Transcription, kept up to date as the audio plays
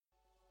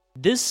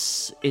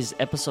This is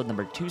episode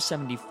number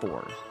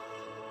 274.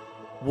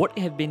 What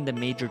have been the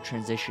major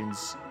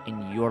transitions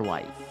in your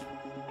life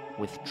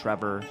with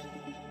Trevor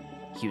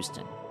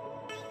Houston?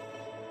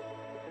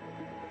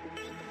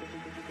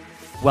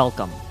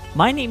 Welcome.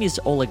 My name is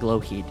Oleg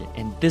Lohid,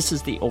 and this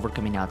is the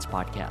Overcoming Odds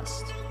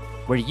podcast,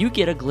 where you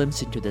get a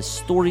glimpse into the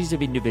stories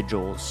of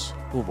individuals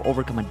who have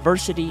overcome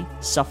adversity,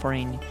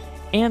 suffering,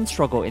 and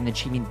struggle in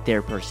achieving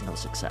their personal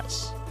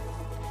success.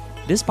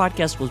 This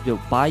podcast was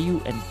built by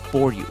you and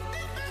for you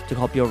to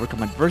help you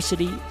overcome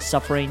adversity,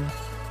 suffering,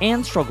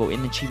 and struggle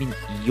in achieving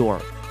your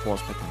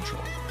fullest potential.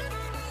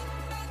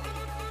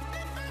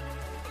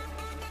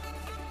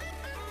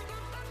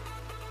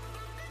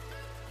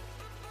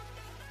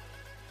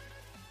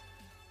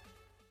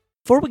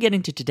 Before we get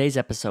into today's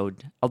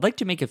episode, I'd like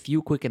to make a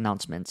few quick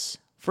announcements.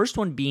 First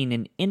one being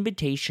an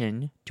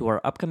invitation to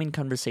our upcoming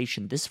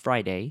conversation this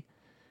Friday,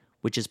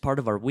 which is part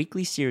of our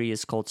weekly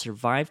series called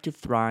Survive to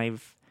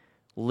Thrive,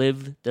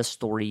 Live the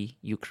Story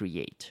You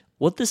Create.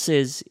 What this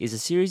is a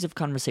series of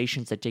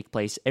conversations that take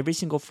place every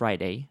single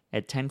Friday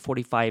at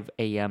 10:45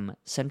 a.m.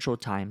 Central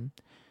Time,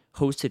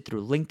 hosted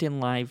through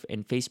LinkedIn Live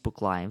and Facebook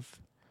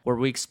Live, where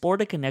we explore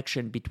the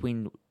connection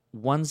between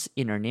one's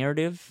inner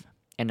narrative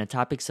and the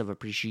topics of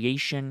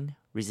appreciation,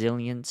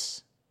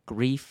 resilience,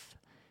 grief,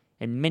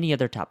 and many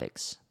other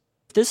topics.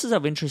 If this is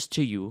of interest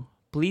to you,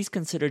 please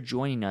consider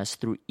joining us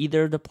through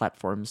either of the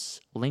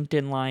platforms,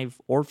 LinkedIn Live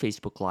or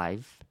Facebook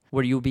Live,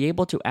 where you'll be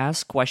able to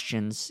ask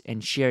questions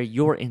and share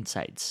your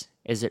insights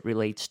as it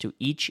relates to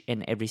each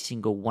and every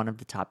single one of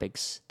the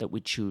topics that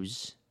we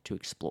choose to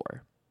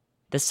explore.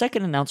 The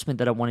second announcement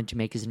that I wanted to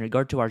make is in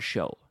regard to our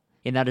show,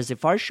 and that is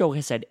if our show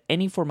has had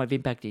any form of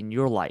impact in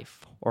your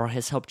life or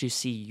has helped you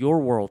see your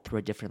world through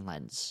a different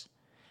lens,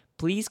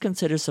 please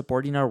consider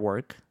supporting our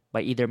work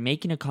by either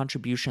making a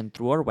contribution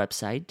through our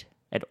website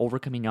at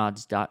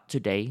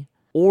overcomingodds.today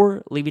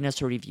or leaving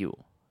us a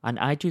review on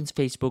iTunes,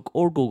 Facebook,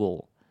 or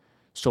Google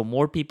so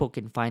more people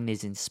can find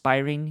these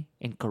inspiring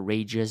and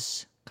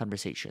courageous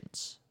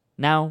conversations.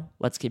 Now,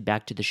 let's get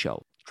back to the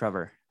show.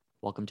 Trevor,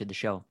 welcome to the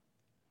show.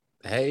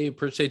 Hey,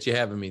 appreciate you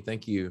having me.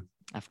 Thank you.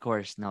 Of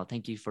course. No,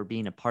 thank you for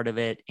being a part of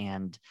it.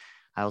 And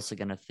I also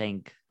going to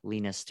thank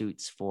Lena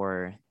Stutz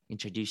for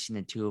introducing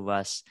the two of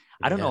us.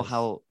 I don't know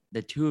how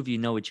the two of you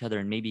know each other,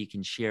 and maybe you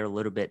can share a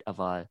little bit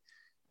of a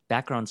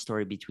background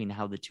story between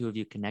how the two of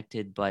you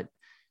connected. But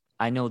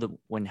I know that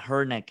when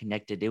her and I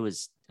connected, it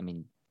was,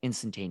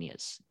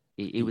 instantaneous.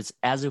 It was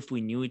as if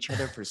we knew each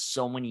other for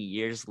so many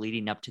years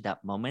leading up to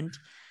that moment.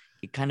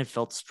 It kind of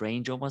felt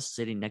strange almost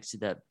sitting next to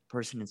that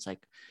person. It's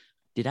like,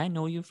 did I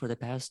know you for the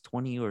past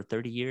 20 or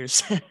 30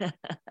 years?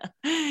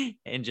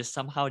 And just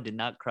somehow did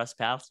not cross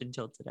paths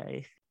until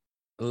today.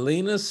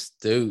 Lena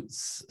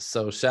Stutz.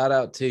 So shout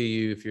out to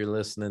you if you're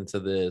listening to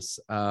this.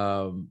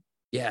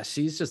 Yeah,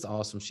 she's just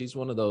awesome. She's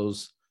one of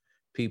those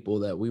people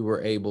that we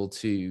were able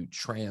to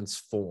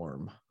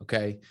transform.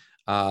 Okay.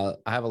 I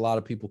have a lot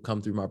of people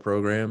come through my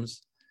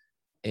programs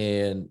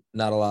and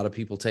not a lot of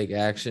people take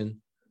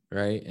action.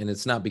 Right. And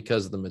it's not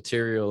because of the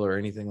material or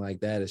anything like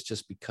that. It's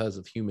just because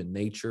of human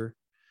nature.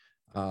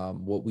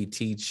 What we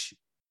teach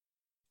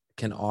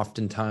can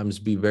oftentimes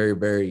be very,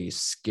 very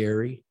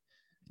scary.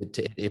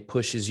 It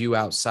pushes you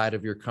outside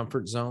of your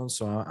comfort zone.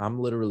 So I'm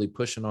literally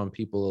pushing on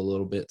people a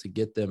little bit to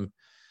get them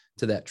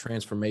to that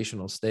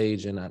transformational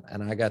stage. And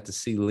I got to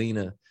see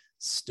Lena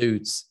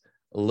Stutz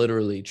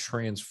literally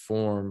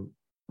transform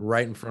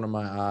right in front of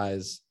my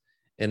eyes.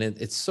 And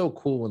it's so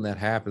cool when that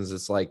happens.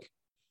 It's like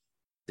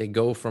they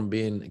go from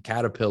being a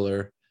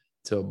caterpillar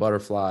to a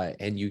butterfly,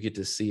 and you get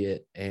to see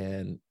it.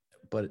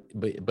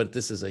 But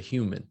this is a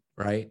human,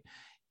 right?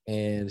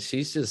 And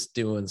she's just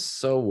doing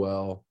so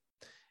well.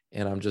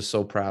 And I'm just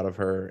so proud of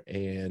her.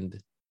 And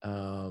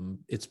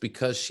it's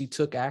because she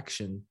took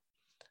action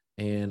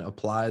and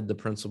applied the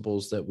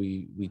principles that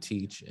we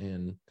teach.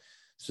 And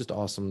it's just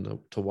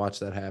awesome to watch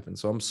that happen.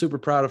 So I'm super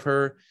proud of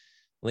her.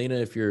 Lena,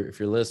 if you're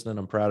listening,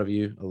 I'm proud of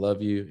you. I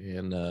love you.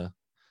 And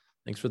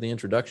thanks for the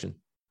introduction.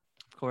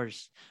 Of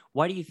course.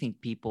 Why do you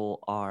think people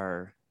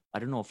are, I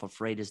don't know if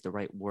afraid is the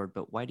right word,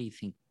 but why do you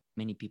think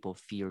many people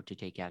fear to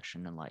take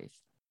action in life?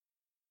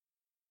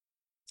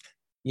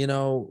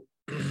 I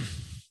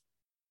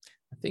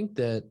think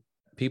that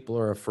people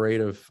are afraid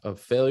of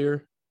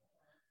failure,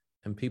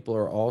 and people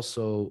are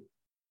also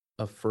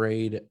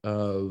afraid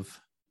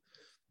of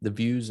the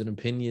views and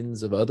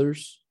opinions of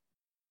others.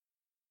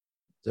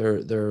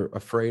 They're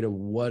afraid of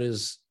what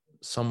is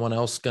someone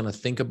else going to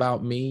think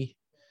about me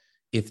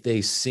if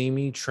they see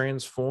me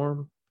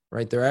transform,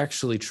 right? They're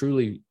actually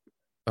truly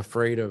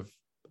afraid of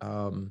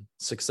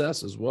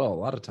success as well. A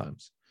lot of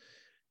times,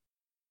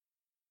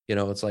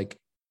 it's like,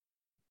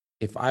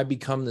 if I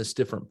become this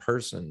different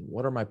person,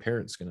 what are my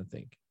parents going to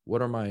think?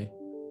 What are my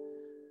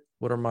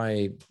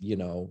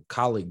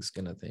colleagues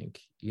going to think?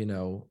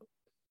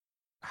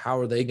 How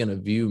are they going to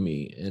view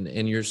me?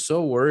 And you're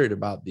so worried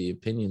about the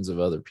opinions of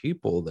other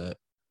people that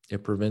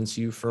it prevents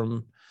you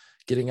from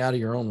getting out of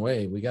your own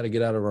way. We got to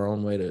get out of our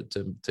own way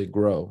to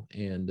grow.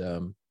 And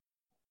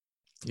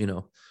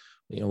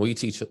we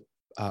teach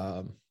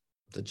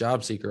the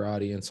job seeker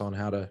audience on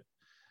how to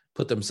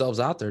put themselves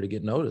out there to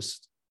get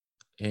noticed.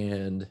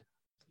 And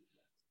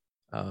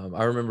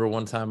I remember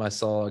one time I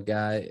saw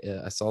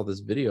this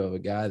video of a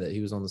guy that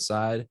he was on the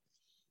side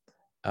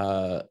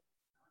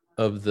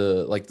of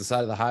the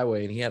side of the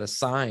highway, and he had a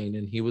sign,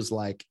 and he was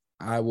like,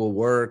 I will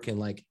work and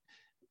like,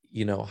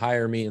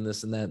 hire me and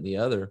this and that and the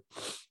other.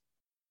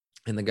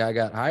 And the guy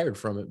got hired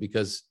from it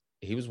because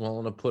he was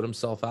willing to put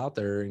himself out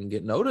there and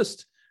get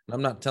noticed. And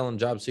I'm not telling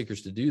job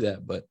seekers to do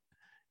that, but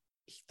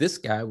this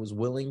guy was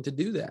willing to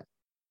do that,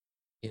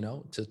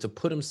 to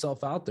put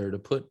himself out there, to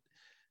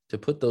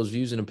put those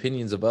views and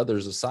opinions of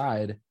others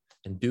aside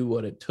and do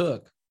what it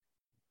took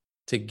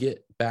to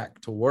get back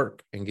to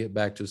work and get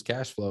back to his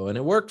cash flow. And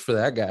it worked for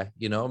that guy.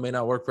 It may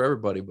not work for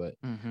everybody, but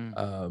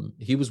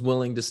he was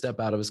willing to step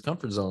out of his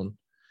comfort zone,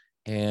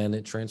 and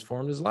it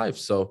transformed his life.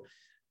 So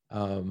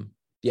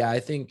I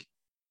think,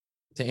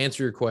 to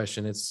answer your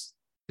question, it's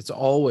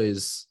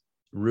always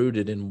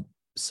rooted in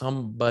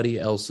somebody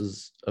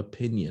else's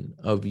opinion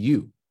of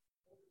you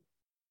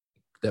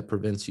that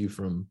prevents you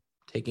from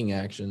taking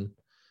action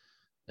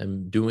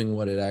and doing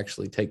what it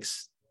actually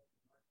takes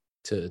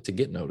to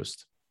get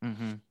noticed.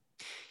 Mm-hmm.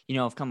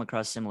 I've come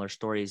across similar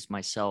stories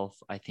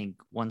myself. I think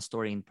one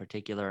story in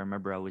particular, I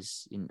remember I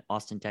was in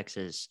Austin,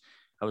 Texas.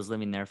 I was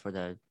living there for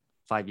the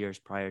 5 years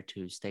prior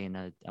to staying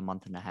a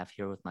month and a half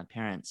here with my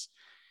parents.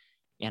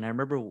 And I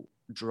remember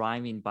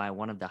driving by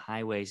one of the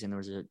highways, and there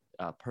was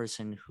a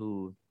person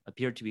who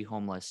appeared to be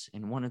homeless.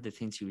 And one of the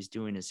things he was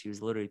doing is he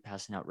was literally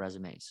passing out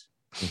resumes.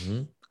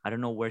 Mm-hmm. I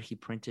don't know where he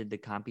printed the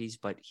copies,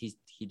 but he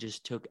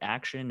just took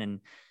action, and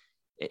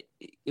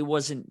it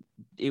wasn't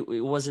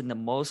the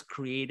most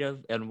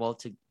creative and well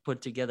to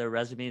put together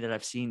resume that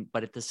I've seen.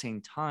 But at the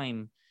same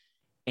time,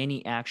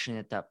 any action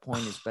at that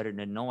point is better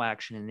than no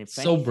action. And if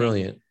anything,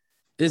 brilliant.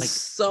 It's like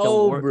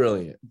so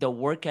brilliant. The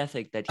work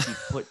ethic that he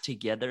put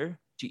together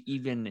to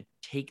even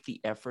take the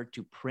effort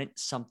to print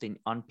something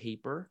on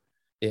paper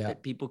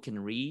that people can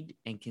read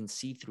and can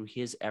see through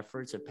his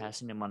efforts of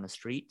passing them on the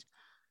street.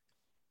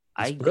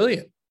 It's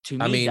brilliant. To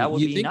me, that would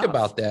be think enough.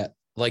 about that.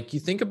 Like, you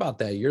think about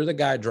that. You're the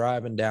guy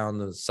driving down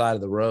the side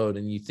of the road,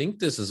 and you think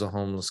this is a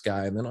homeless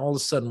guy. And then all of a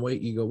sudden,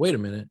 you go, wait a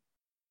minute.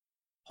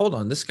 Hold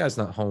on. This guy's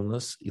not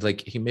homeless.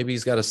 Like,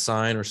 he's got a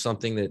sign or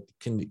something that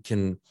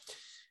can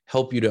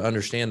help you to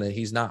understand that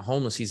he's not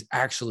homeless. He's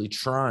actually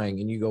trying.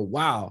 And you go,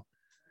 wow.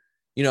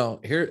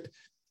 Here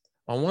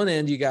on one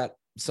end, you got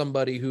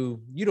somebody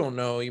who you don't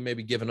know, you may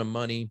be giving them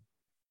money,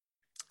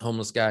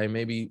 homeless guy.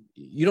 Maybe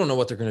you don't know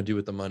what they're going to do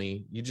with the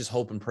money. You just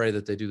hope and pray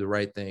that they do the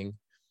right thing.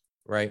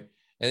 Right.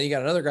 And then you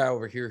got another guy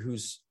over here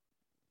who's,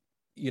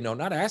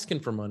 not asking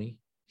for money.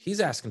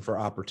 He's asking for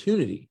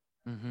opportunity.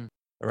 Mm-hmm.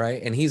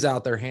 Right. And he's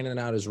out there handing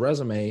out his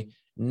resume,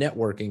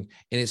 networking.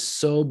 And it's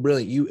so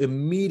brilliant. You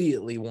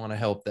immediately want to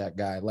help that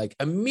guy. Like,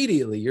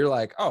 immediately you're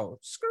like, oh,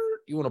 skirt.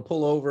 You want to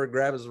pull over,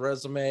 grab his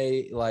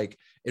resume,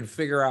 and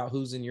figure out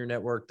who's in your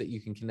network that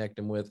you can connect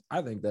him with.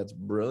 I think that's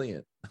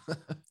brilliant.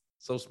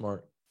 So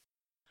smart.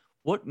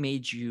 What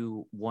made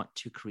you want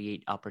to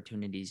create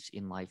opportunities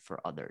in life for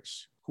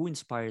others? Who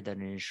inspired that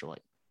initially?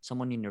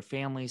 Someone in your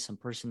family, some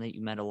person that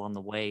you met along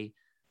the way?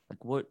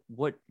 Like,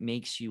 what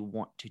makes you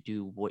want to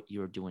do what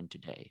you're doing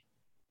today?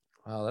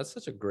 Wow, that's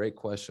such a great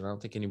question. I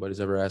don't think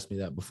anybody's ever asked me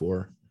that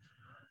before.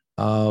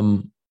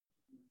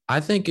 I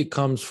think it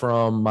comes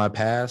from my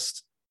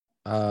past.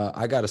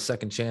 I got a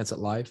second chance at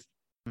life,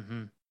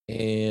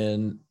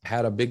 and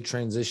had a big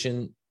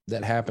transition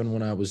that happened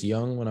when I was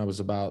young, when I was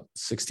about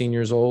 16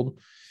 years old,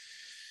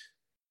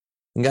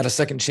 and got a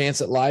second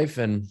chance at life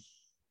and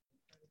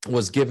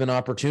was given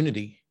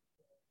opportunity.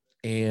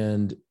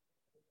 And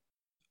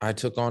I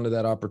took on to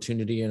that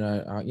opportunity, and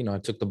I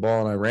took the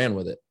ball and I ran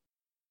with it.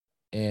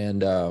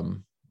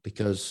 And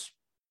because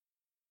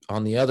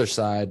on the other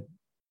side,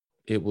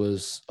 it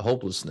was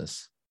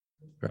hopelessness,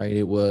 right?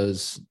 It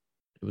was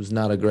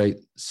not a great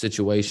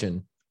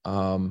situation.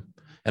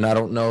 And I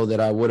don't know that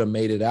I would have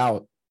made it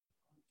out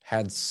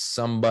had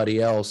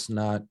somebody else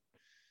not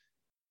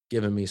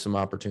given me some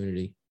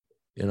opportunity.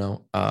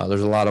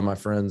 There's a lot of my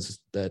friends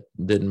that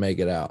didn't make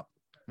it out.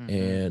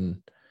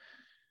 And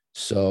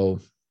so,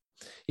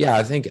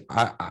 I think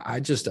I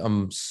just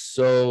am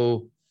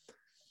so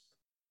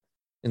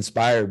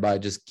inspired by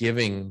just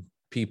giving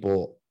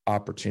people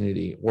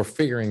opportunity or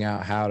figuring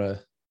out how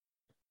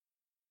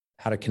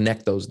to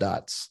connect those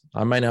dots.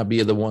 I might not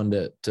be the one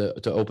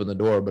to open the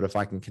door, but if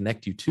I can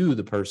connect you to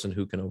the person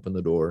who can open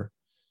the door,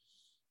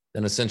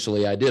 then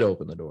essentially I did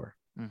open the door.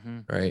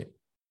 Right.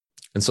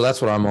 And so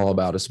that's what I'm all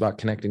about. It's about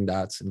connecting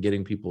dots and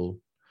getting people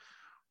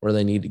where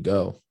they need to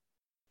go.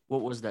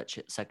 What was that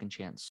second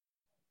chance?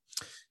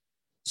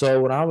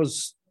 So when I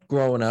was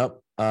growing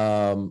up,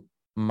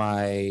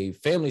 my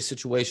family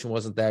situation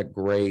wasn't that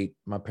great.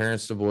 My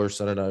parents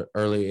divorced at an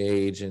early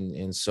age.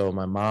 And so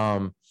my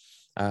mom,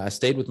 I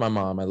stayed with my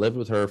mom. I lived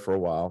with her for a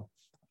while.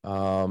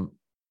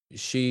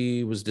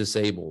 She was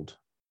disabled,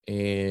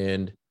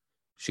 and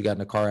she got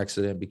in a car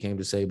accident, became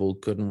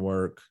disabled, couldn't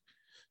work.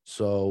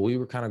 So we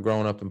were kind of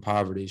growing up in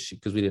poverty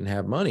because we didn't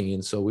have money.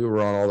 And so we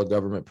were on all the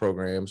government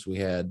programs. We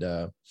had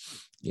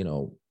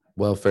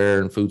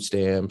welfare and food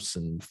stamps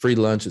and free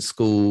lunch at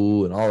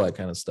school and all that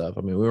kind of stuff.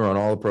 I mean, we were on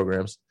all the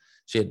programs.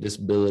 She had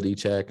disability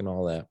check and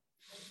all that.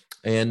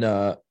 And,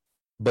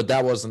 but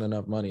that wasn't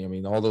enough money. I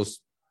mean, all those,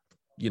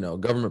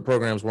 government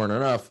programs weren't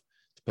enough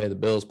to pay the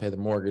bills, pay the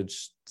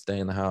mortgage, stay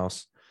in the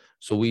house.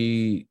 So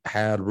we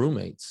had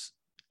roommates.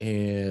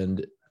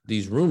 And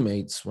these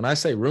roommates, when I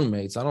say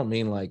roommates, I don't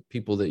mean like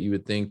people that you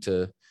would think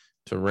to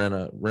rent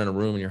a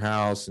room in your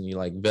house and you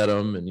like vet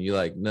them and you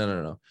like,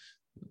 no.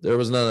 There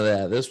was none of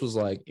that. This was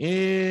like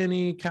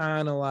any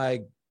kind of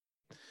like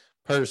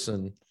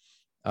person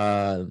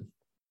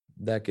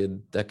that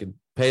could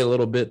pay a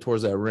little bit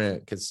towards that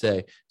rent could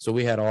stay. So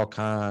we had all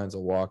kinds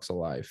of walks of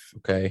life.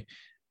 Okay.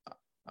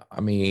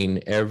 I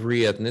mean,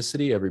 every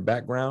ethnicity, every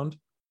background,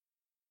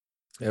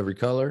 every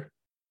color,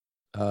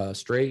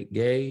 straight,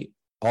 gay,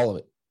 all of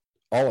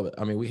it.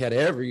 I mean, we had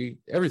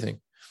everything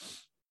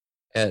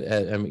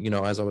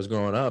as I was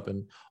growing up,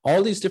 and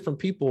all these different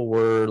people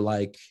were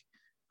like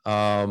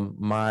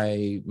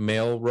my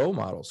male role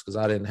models, because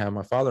I didn't have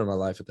my father in my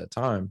life at that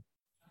time.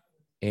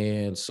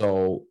 And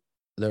so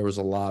there was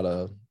a lot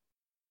of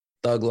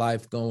thug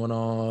life going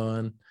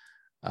on.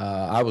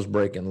 I was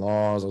breaking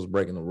laws. I was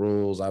breaking the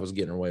rules. I was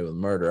getting away with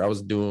murder. I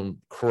was doing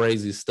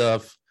crazy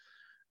stuff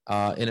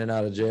in and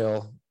out of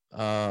jail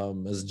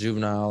as a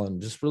juvenile,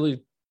 and just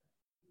really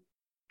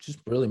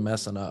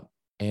messing up,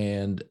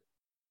 and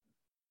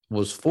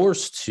was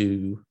forced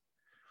to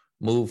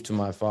move to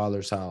my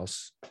father's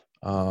house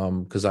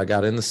because I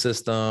got in the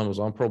system, was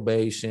on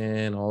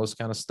probation, all this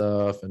kind of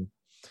stuff, and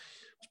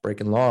was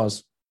breaking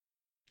laws.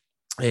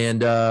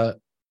 And then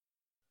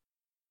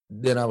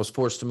I was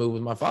forced to move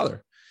with my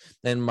father.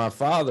 And my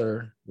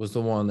father was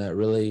the one that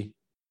really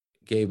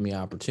gave me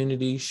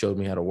opportunity, showed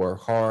me how to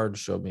work hard,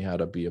 showed me how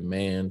to be a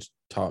man,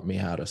 taught me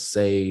how to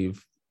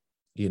save.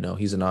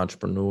 He's an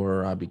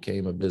entrepreneur. I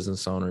became a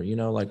business owner,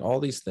 like all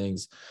these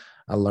things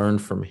I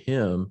learned from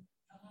him.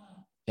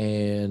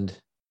 And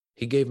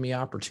he gave me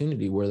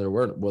opportunity where there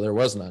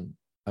was none.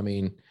 I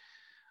mean,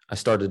 I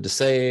started to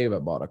save. I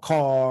bought a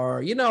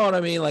car. You know what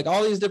I mean? Like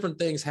all these different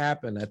things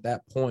happened at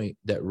that point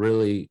that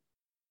really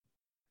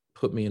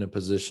put me in a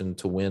position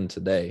to win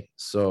today.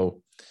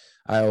 So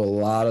I owe a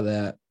lot of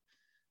that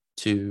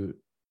to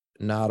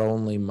not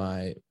only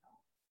my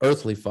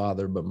earthly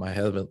father, but my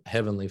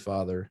heavenly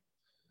father,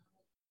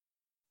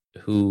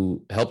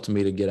 who helped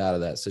me to get out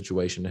of that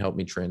situation, to help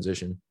me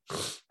transition.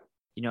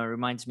 It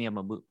reminds me of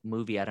a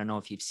movie. I don't know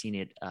if you've seen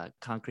it,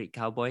 Concrete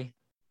Cowboy.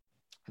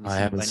 I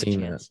haven't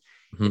seen that.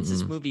 It's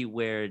this movie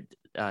where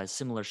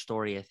similar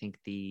story. I think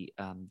the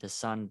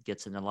son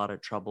gets in a lot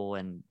of trouble,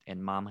 and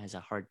mom has a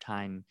hard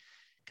time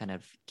kind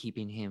of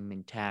keeping him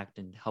intact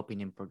and helping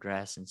him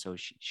progress. And so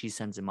she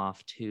sends him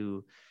off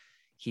to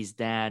his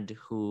dad,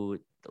 who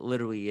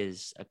literally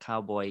is a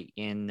cowboy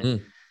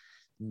in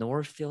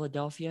North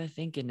Philadelphia, I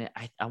think. And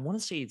I want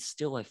to say it's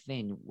still a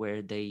thing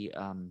where they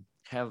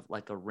have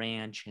like a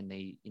ranch, and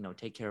they,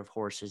 take care of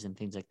horses and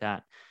things like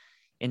that.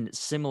 And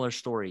similar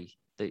story,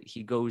 that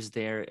he goes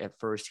there. At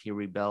first he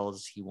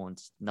rebels, he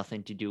wants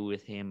nothing to do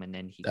with him, and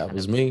then he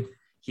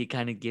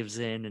kind of gives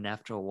in, and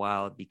after a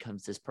while it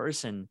becomes this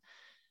person.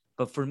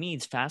 But for me,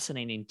 it's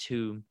fascinating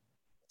to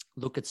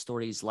look at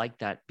stories like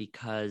that,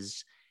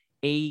 because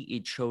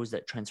it shows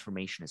that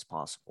transformation is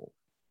possible.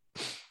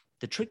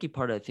 The tricky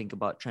part, I think,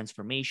 about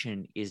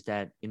transformation is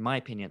that, in my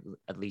opinion,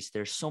 at least,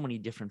 there's so many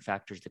different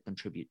factors that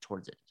contribute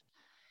towards it.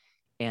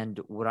 And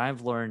what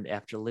I've learned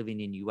after living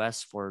in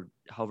US for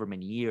however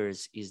many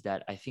years is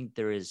that I think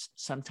there is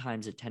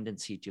sometimes a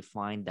tendency to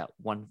find that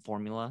one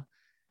formula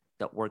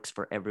that works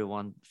for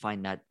everyone,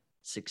 find that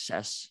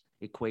success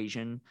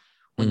equation,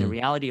 when the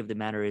reality of the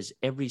matter is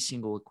every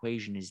single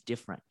equation is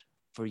different.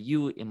 For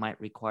you, it might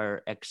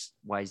require X,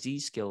 Y, Z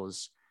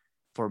skills.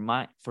 For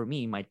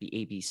me, it might be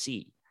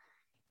ABC.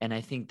 And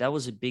I think that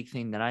was a big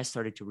thing that I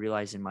started to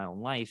realize in my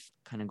own life,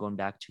 kind of going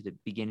back to the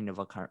beginning of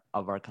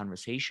our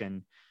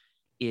conversation,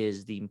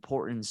 is the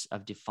importance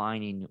of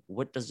defining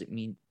what does it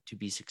mean to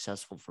be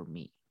successful for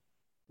me?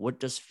 What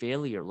does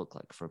failure look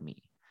like for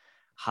me?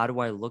 How do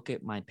I look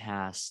at my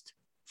past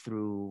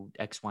through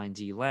X, Y, and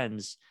Z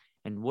lens?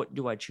 And what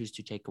do I choose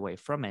to take away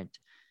from it?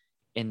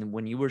 And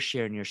when you were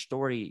sharing your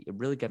story, it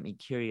really got me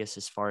curious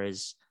as far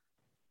as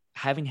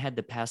having had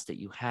the past that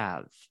you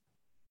have,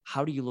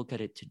 how do you look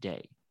at it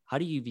today? How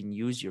do you even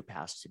use your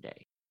past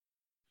today?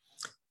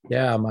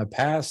 Yeah, my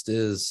past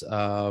is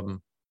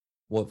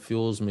what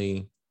fuels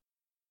me.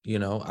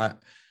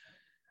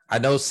 I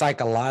know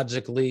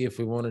psychologically, if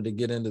we wanted to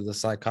get into the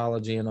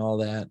psychology and all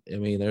that, I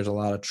mean, there's a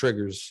lot of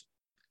triggers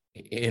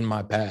in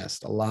my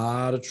past, a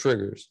lot of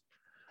triggers,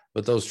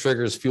 but those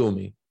triggers fuel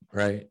me,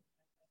 right?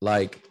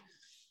 Like,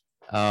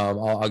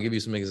 I'll give you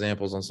some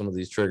examples on some of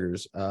these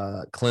triggers.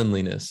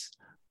 Cleanliness,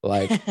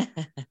 like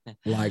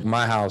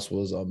my house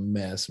was a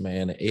mess,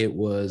 man. It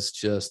was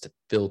just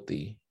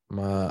filthy.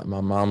 My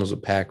mom was a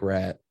pack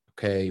rat.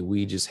 Okay,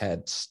 we just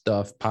had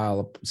pile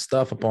up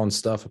stuff upon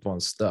stuff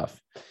upon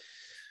stuff.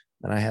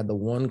 And I had the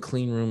one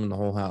clean room in the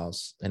whole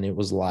house, and it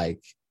was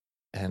like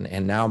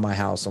And now my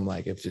house, I'm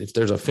like, if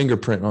there's a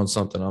fingerprint on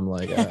something, I'm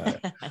like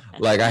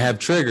I have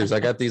triggers. I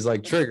got these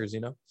like triggers,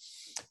 you know.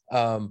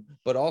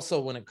 But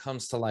also when it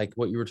comes to like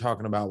what you were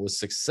talking about with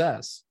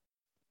success,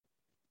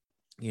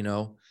 you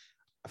know,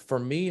 for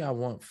me, I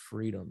want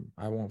freedom.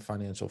 I want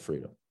financial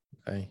freedom.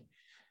 Okay.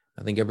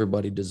 I think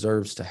everybody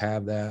deserves to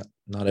have that.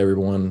 Not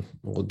everyone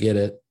will get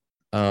it.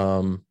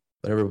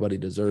 But everybody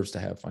deserves to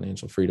have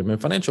financial freedom.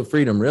 And financial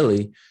freedom,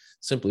 really,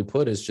 simply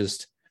put, is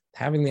just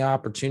having the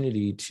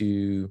opportunity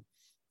to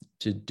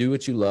do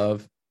what you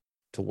love,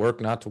 to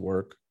work, not to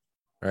work,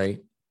 right?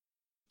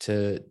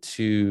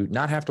 To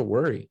not have to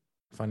worry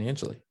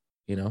financially,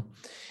 you know?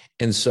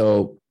 And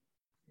so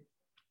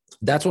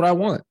that's what I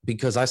want,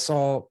 because I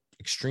saw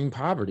extreme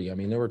poverty. I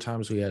mean, there were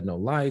times we had no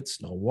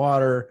lights, no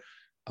water.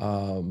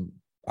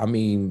 I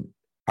mean,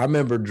 I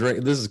remember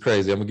drinking, this is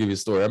crazy. I'm gonna give you a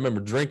story. I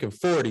remember drinking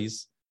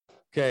 40s,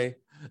 okay?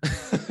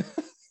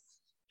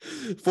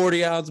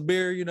 40-ounce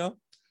beer, you know,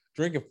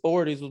 drinking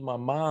 40s with my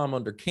mom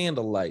under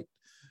candlelight,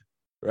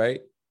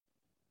 right?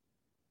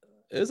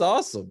 It's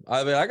awesome.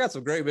 I mean, I got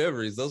some great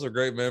memories. Those are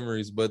great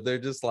memories, but they're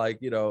just like,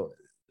 you know,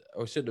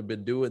 I shouldn't have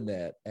been doing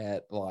that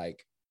at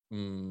like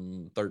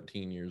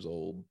 13 years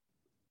old,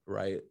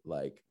 right?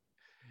 Like,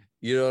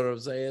 you know what I'm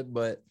saying?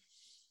 But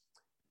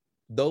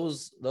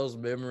those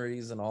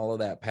memories and all of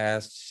that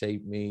past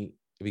shape me,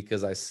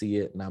 because I see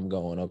it and I'm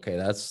going, okay,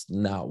 that's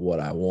not what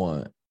I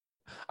want.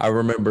 I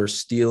remember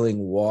stealing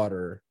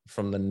water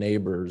from the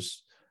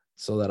neighbors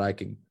so that I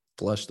could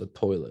flush the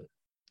toilet,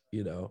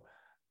 you know,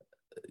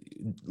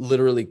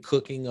 literally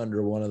cooking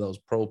under one of those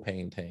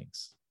propane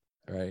tanks,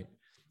 right?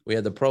 We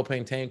had the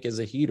propane tank as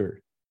a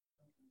heater,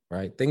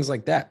 right? Things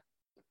like that.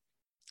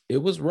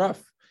 It was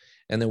rough.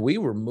 And then we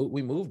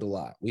moved a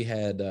lot. We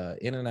had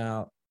in and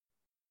out.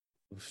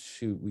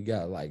 Shoot, we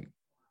got like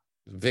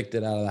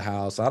evicted out of the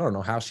house. I don't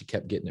know how she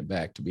kept getting it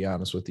back, to be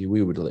honest with you.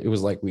 It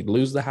was like we'd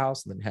lose the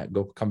house and then had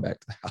to come back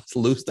to the house,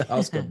 lose the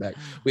house, come back.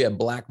 We had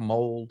black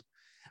mold.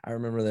 I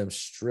remember them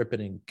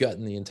stripping and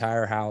gutting the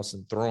entire house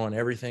and throwing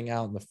everything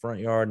out in the front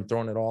yard and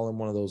throwing it all in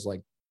one of those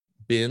like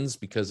bins,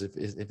 because if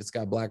it's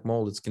got black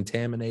mold, it's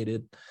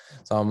contaminated.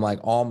 So I'm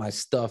like, all my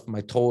stuff,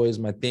 my toys,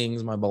 my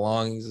things, my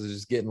belongings is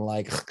just getting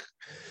like,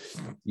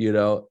 you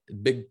know,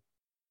 big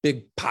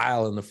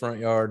pile in the front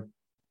yard.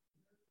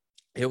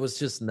 It was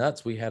just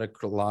nuts. We had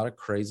a lot of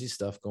crazy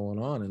stuff going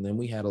on. And then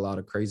we had a lot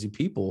of crazy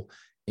people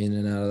in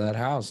and out of that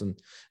house. And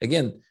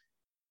again,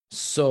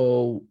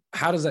 so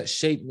how does that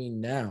shape me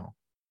now?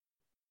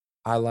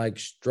 I like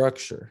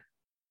structure.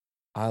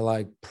 I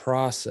like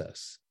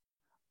process.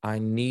 I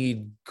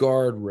need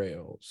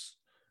guardrails.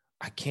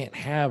 I can't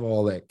have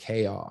all that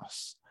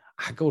chaos.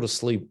 I go to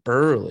sleep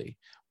early.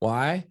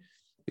 Why?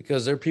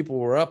 Because there are people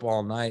who are up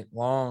all night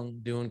long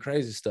doing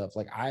crazy stuff.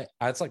 Like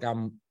it's like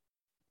I'm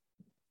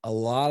a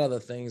lot of the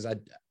things I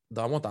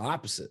want the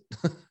opposite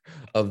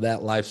of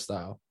that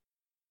lifestyle,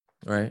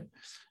 right?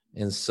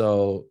 And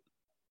so,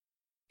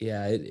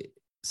 yeah,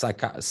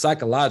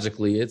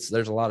 psychologically,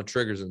 there's a lot of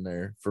triggers in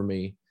there for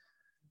me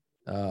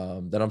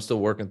that I'm still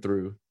working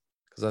through,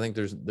 because I think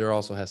there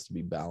also has to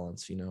be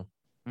balance, you know.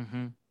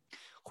 Mm-hmm.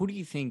 Who do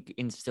you think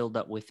instilled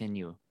that within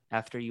you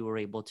after you were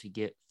able to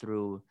get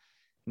through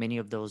many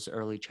of those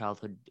early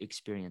childhood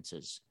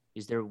experiences?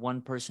 Is there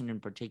one person in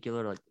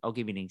particular? Like, I'll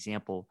give you an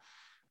example.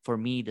 For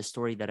me, the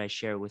story that I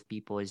share with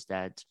people is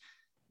that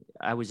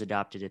I was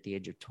adopted at the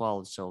age of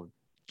 12. So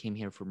came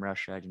here from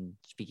Russia. I didn't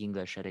speak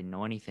English. I didn't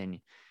know anything.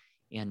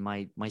 And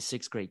my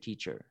sixth grade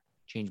teacher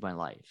changed my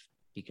life,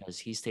 because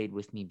he stayed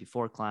with me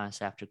before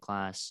class, after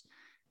class,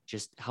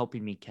 just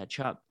helping me catch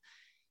up.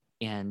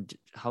 And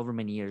however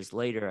many years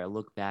later, I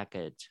look back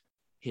at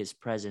his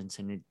presence,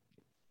 and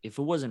if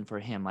it wasn't for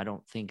him, I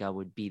don't think I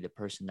would be the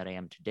person that I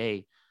am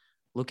today.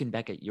 Looking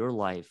back at your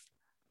life,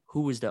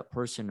 who was that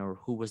person, or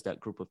who was that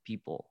group of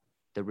people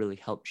that really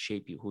helped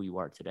shape you who you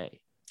are today?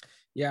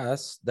 Yeah,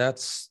 that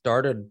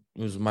started,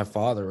 it was my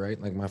father,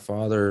 right? Like my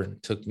father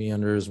took me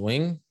under his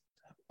wing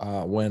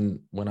when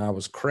I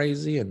was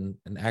crazy and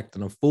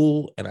acting a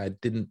fool, and I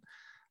didn't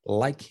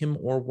like him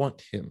or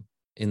want him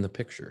in the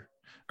picture,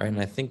 right? Mm-hmm.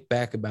 And I think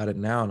back about it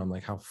now, and I'm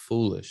like, how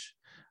foolish,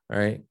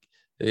 right?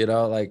 You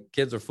know, like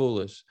kids are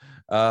foolish.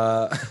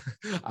 I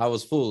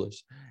was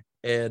foolish,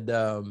 and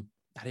I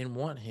didn't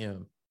want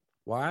him.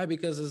 Why?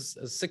 Because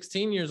as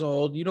 16 years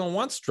old, you don't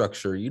want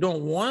structure. You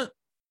don't want,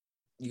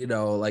 you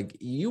know, like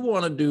you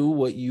want to do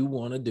what you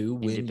want to do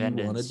when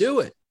you want to do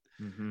it.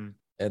 Mm-hmm.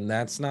 And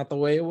that's not the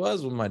way it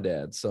was with my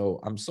dad. So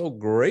I'm so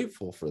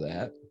grateful for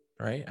that,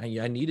 right?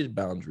 I needed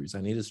boundaries.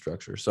 I needed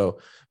structure. So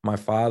my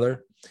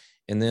father,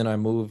 and then I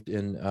moved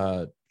and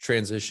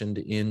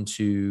transitioned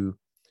into,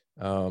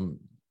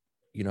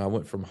 you know, I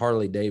went from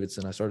Harley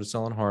Davidson. I started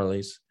selling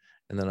Harleys.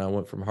 And then I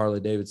went from Harley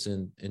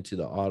Davidson into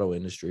the auto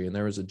industry. And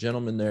there was a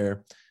gentleman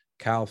there,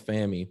 Cal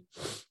Fammy,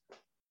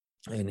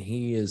 and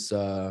he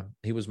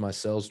was my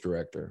sales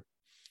director.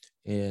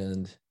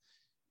 And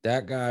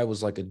that guy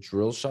was like a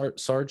drill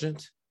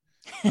sergeant.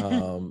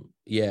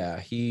 Yeah,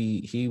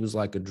 he was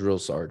like a drill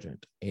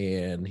sergeant,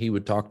 and he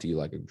would talk to you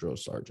like a drill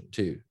sergeant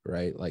too,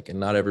 right? Like, and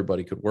not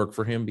everybody could work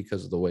for him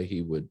because of the way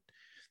he would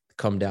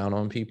come down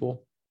on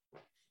people.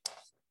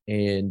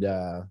 And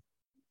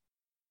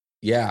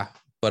yeah,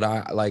 but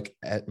I like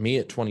at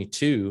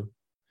 22,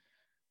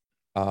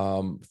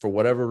 for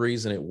whatever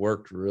reason, it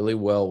worked really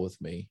well with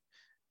me.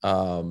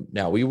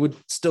 Now we would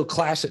still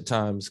clash at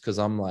times because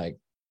I'm like,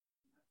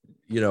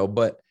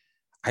 but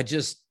I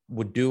just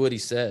would do what he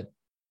said,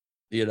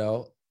 you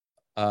know.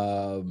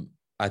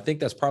 I think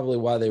that's probably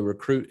why they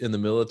recruit in the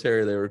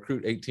military. They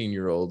recruit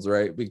 18-year-olds,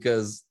 right?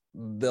 Because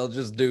they'll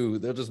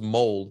just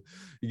mold.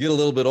 You get a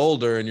little bit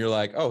older and you're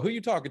like, oh, who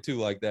you talking to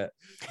like that?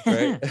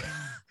 Right.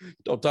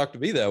 Don't talk to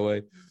me that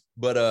way.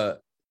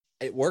 But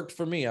it worked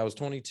for me. I was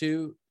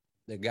 22.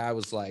 The guy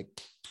was like,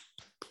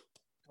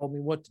 told me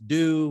what to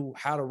do,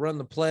 how to run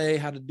the play,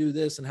 how to do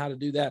this and how to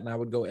do that. And I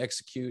would go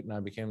execute. And I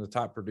became the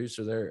top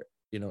producer there,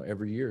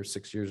 every year,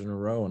 6 years in a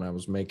row. And I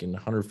was making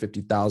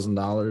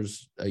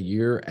 $150,000 a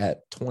year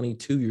at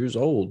 22 years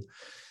old.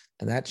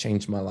 And that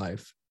changed my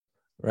life,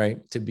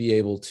 right? To be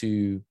able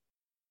to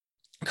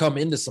come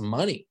into some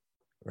money,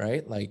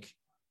 right? Like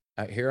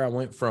here I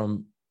went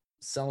from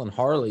selling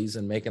Harleys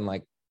and making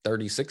like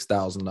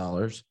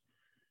 $36,000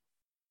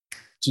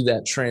 to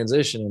that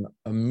transition. And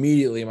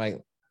immediately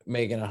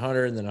making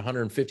 100 and then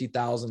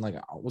 150,000. Like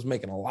I was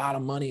making a lot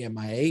of money at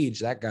my age.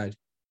 That guy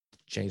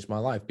changed my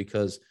life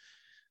because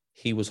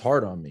he was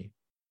hard on me.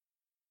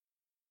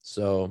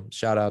 So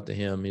shout out to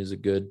him. He's a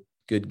good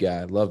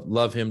guy.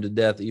 Love him to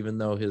death, even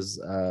though his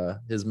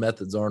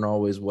methods aren't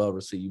always well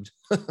received.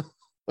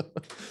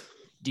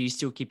 Do you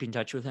still keep in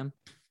touch with him?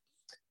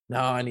 No,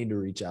 I need to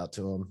reach out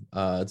to him.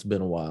 It's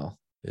been a while.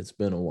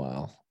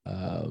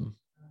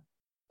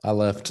 I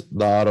left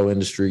the auto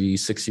industry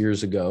 6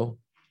 years ago,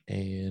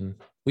 and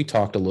we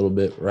talked a little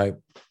bit right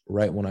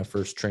when I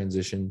first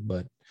transitioned,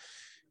 but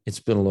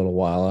it's been a little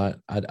while.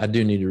 I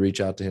do need to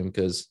reach out to him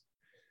because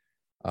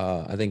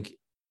I think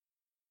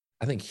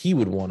he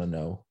would want to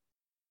know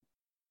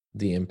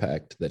the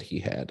impact that he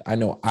had. I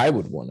know I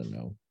would want to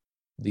know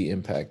the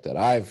impact that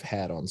I've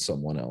had on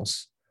someone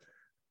else.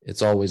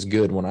 It's always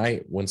good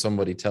when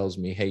somebody tells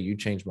me, hey, you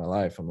changed my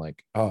life. I'm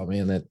like, oh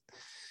man, that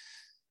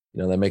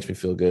makes me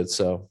feel good.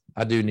 So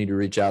I do need to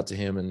reach out to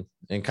him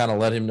and kind of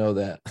let him know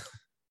that.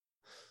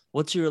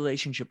 What's your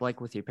relationship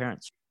like with your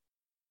parents?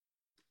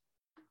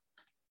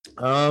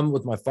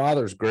 With my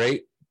father's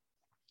great.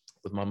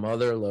 With my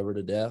mother, love her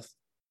to death.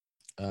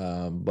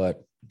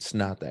 But it's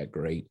not that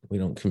great. We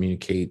don't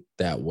communicate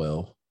that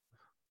well.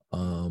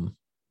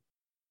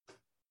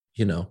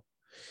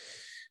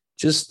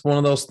 Just one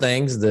of those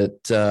things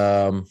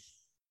that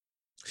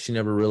she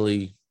never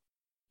really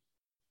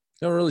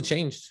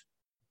changed.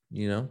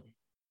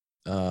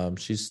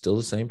 She's still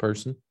the same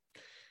person,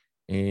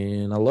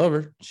 and I love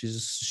her.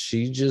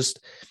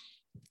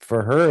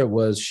 For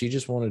her, she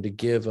just wanted to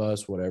give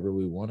us whatever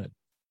we wanted.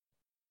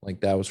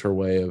 Like that was her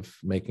way of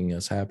making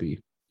us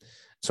happy.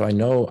 So I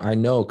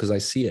know, because I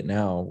see it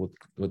now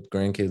with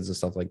grandkids and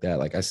stuff like that.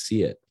 Like I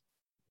see it.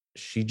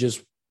 She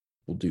just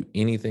will do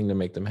anything to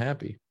make them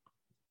happy.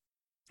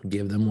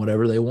 Give them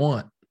whatever they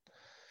want.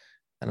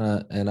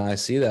 And I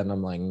see that and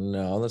I'm like,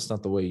 no, that's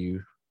not the way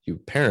you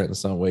parent.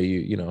 That's not the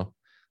way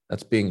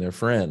that's being their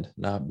friend,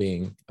 not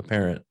being a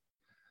parent.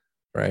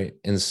 Right.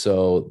 And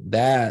so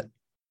that,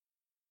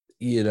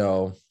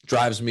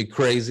 drives me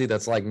crazy.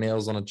 That's like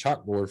nails on a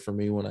chalkboard for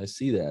me when I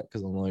see that,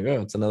 because I'm like,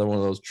 oh, it's another one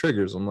of those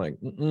triggers. I'm like,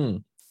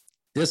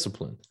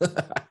 discipline.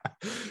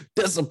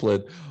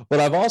 Discipline. But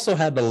I've also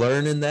had to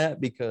learn in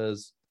that,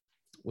 because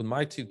with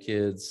my two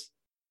kids,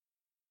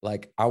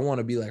 like I want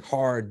to be like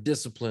hard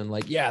discipline,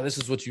 like, yeah, this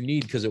is what you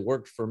need because it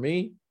worked for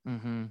me.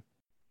 Mm-hmm.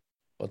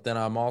 But then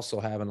I'm also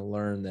having to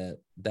learn that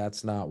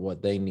that's not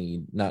what they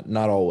need. Not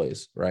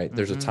always, right? Mm-hmm.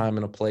 There's a time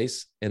and a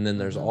place. And then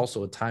there's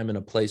also a time and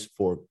a place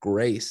for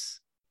grace.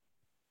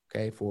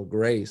 Okay. For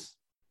grace.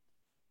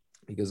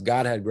 Because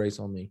God had grace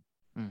on me.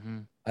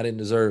 Mm-hmm. I didn't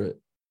deserve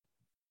it.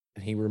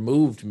 And he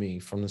removed me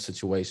from the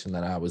situation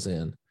that I was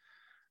in.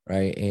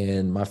 Right.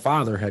 And my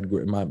father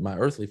my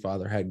earthly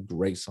father had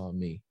grace on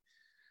me,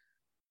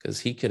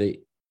 because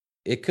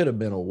it could have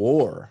been a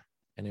war,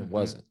 and it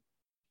wasn't,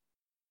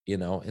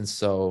 and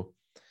so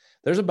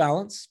there's a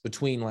balance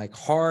between like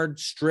hard,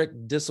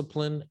 strict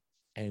discipline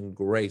and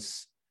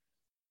grace.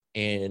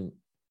 And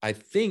I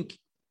think,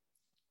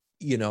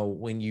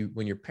 when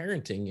you're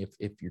parenting,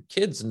 if your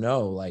kids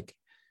know, like,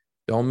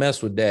 don't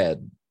mess with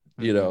dad,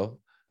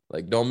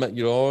 like don't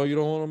you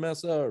don't want to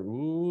mess up.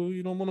 Ooh,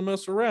 you don't want to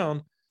mess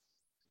around.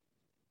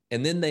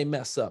 And then they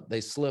mess up,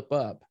 they slip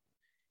up,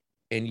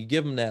 and you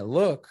give them that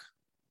look,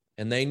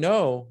 and they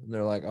know, and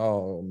they're like,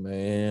 oh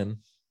man,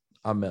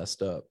 I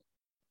messed up.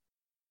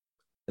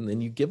 And then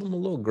you give them a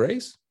little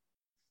grace.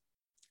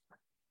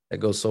 That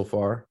goes so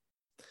far.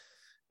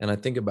 And I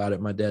think about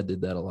it, my dad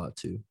did that a lot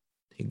too.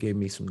 He gave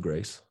me some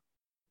grace,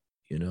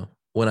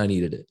 when I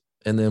needed it.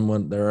 And then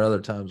when there are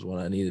other times when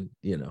I needed,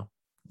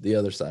 the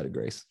other side of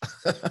grace,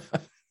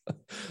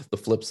 the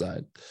flip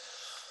side.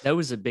 That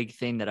was a big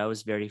thing that I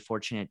was very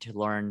fortunate to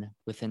learn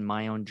within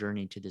my own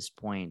journey to this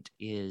point,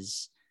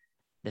 is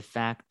the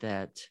fact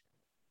that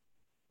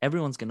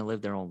everyone's going to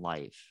live their own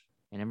life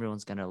and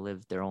everyone's going to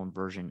live their own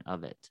version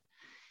of it.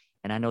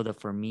 And I know that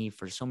for me,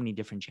 for so many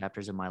different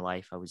chapters of my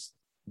life, I was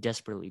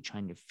desperately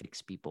trying to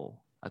fix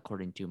people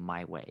according to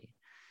my way,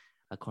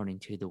 according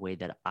to the way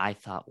that I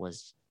thought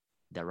was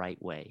the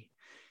right way.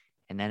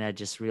 And then I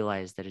just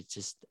realized that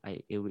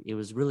it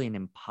was really an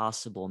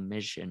impossible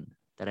mission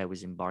that I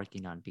was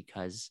embarking on,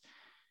 because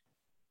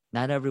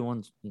not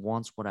everyone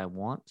wants what I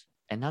want,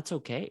 and that's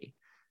okay.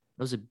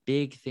 That was a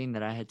big thing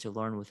that I had to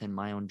learn within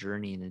my own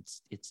journey. And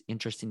it's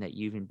interesting that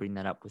you even bring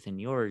that up within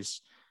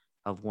yours,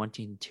 of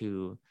wanting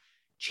to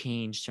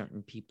change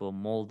certain people,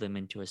 mold them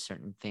into a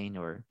certain thing,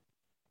 or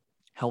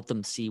help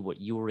them see what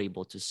you were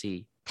able to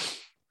see.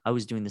 I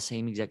was doing the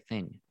same exact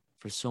thing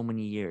for so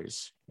many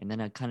years. And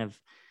then I kind of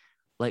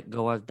let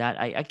go of that.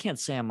 I can't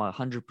say I'm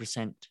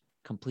 100%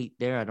 complete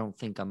there. I don't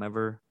think I'm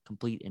ever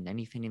complete in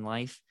anything in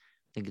life.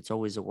 I think it's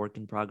always a work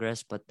in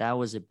progress, but that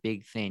was a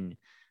big thing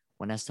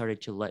when I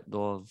started to let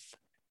go of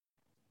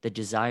the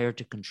desire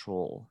to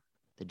control,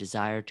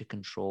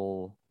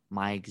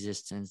 my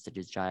existence, the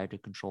desire to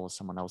control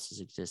someone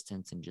else's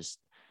existence, and just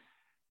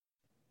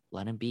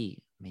let them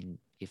be. I mean,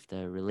 if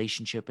the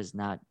relationship is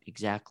not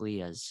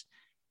exactly as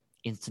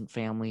Instant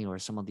Family or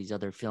some of these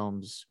other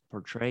films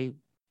portray,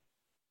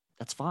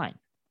 that's fine.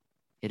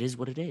 It is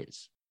what it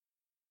is.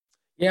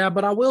 Yeah,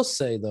 but I will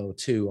say though,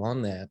 too,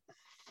 on that,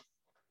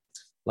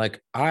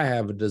 like I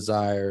have a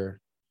desire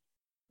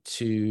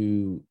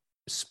to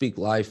speak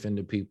life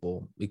into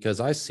people because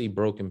I see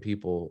broken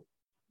people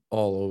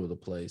all over the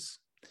place.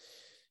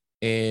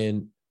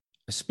 And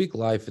I speak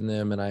life in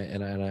them, and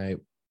I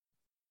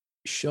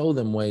show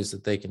them ways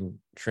that they can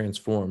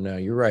transform. Now,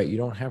 you're right, you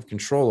don't have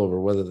control over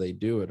whether they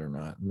do it or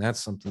not. And that's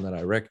something that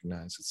I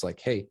recognize. It's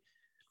like, hey,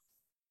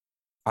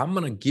 I'm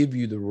going to give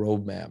you the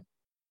roadmap,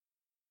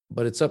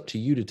 but it's up to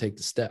you to take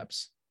the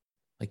steps.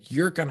 Like,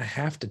 you're going to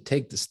have to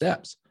take the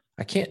steps.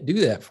 I can't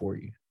do that for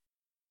you,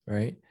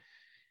 right?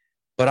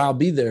 But I'll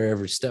be there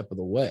every step of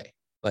the way.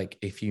 Like,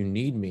 if you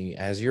need me,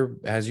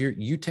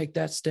 you take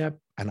that step,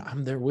 and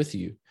I'm there with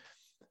you,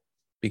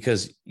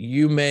 because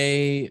you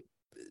may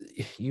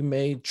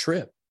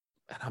trip,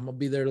 and I'm gonna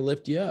be there to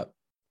lift you up.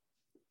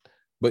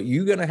 But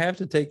you're gonna have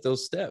to take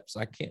those steps.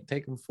 I can't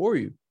take them for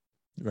you,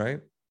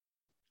 right?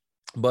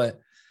 But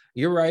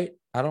you're right.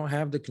 I don't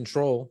have the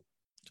control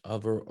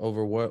over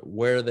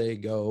where they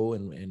go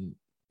and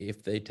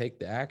if they take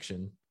the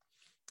action.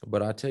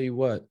 But I tell you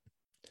what,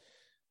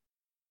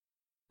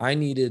 I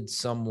needed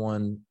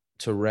someone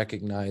to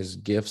recognize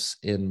gifts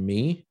in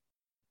me,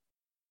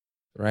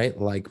 right?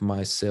 Like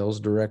my sales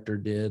director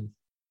did.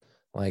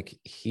 Like,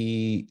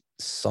 he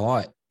saw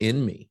it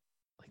in me.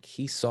 Like,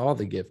 he saw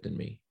the gift in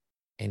me,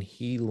 and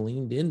he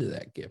leaned into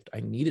that gift. I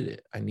needed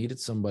it. I needed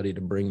somebody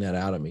to bring that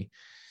out of me,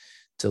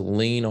 to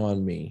lean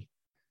on me,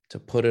 to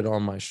put it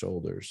on my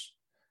shoulders.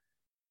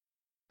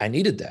 I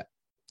needed that.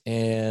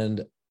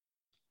 And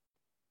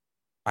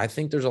I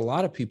think there's a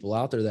lot of people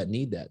out there that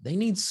need that. They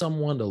need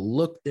someone to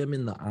look them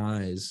in the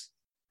eyes,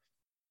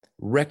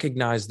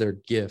 recognize their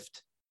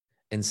gift,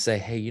 and say,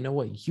 hey, you know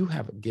what? You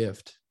have a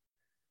gift.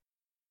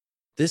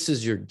 This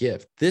is your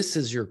gift. This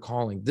is your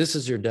calling. This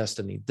is your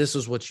destiny. This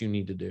is what you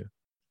need to do,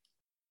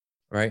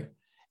 right?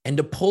 And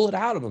to pull it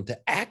out of them, to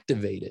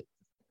activate it.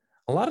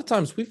 A lot of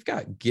times we've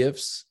got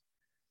gifts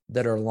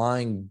that are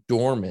lying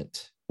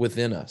dormant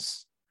within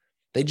us.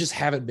 They just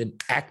haven't been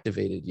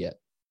activated yet,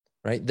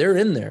 right? They're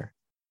in there.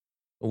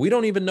 We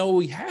don't even know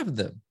we have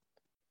them.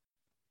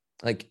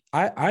 Like,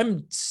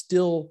 I'm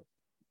still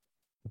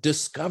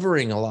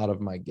discovering a lot of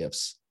my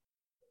gifts.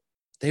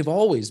 They've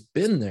always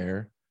been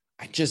there.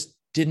 I just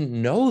didn't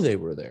know they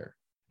were there.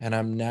 And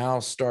I'm now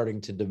starting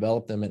to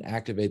develop them and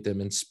activate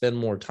them and spend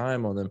more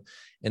time on them.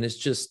 And it's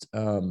just,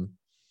 I'll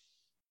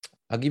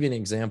give you an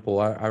example.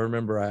 I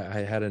remember I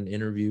had an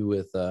interview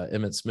with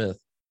Emmett Smith,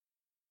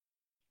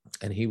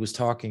 and he was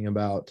talking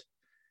about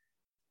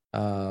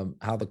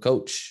how the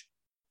coach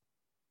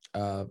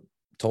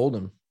told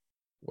him,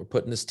 we're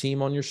putting this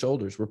team on your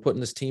shoulders. We're putting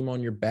this team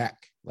on your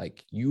back.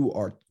 Like,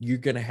 you're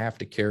going to have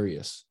to carry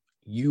us.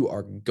 You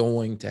are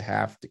going to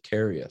have to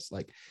carry us.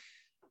 Like,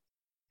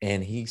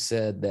 and he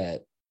said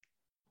that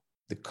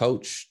the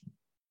coach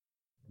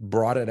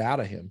brought it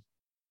out of him,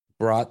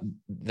 brought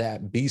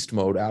that beast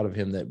mode out of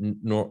him that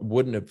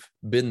wouldn't have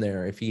been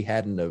there if he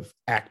hadn't have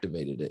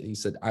activated it. He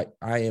said,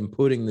 I am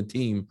putting the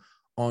team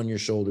on your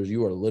shoulders.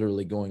 You are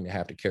literally going to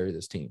have to carry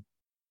this team.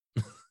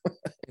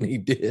 And he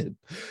did,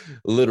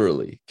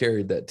 literally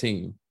carried that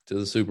team to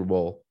the Super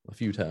Bowl a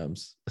few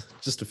times,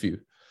 just a few.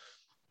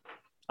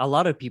 A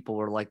lot of people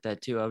were like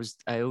that too.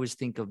 I always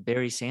think of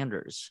Barry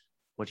Sanders,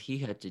 what he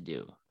had to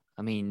do.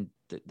 I mean,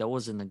 that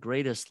wasn't the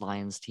greatest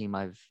Lions team.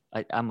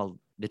 I'm a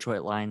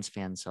Detroit Lions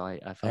fan, so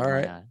I've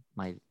had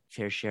my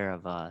fair share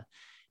of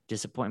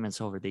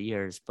disappointments over the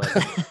years, but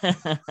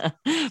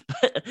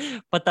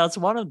but that's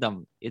one of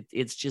them.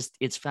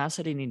 It's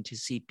fascinating to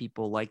see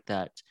people like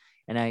that,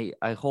 and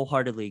I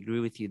wholeheartedly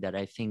agree with you that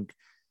I think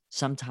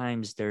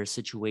sometimes there are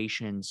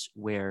situations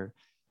where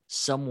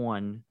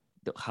someone,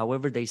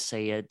 however they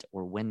say it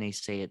or when they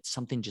say it,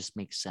 something just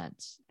makes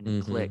sense and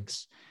it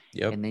clicks.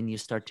 Yep. And then you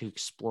start to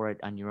explore it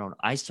on your own.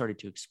 I started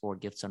to explore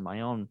gifts on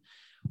my own.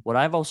 What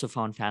I've also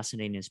found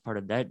fascinating as part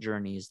of that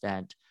journey is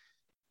that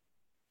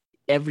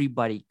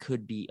everybody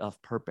could be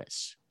of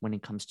purpose when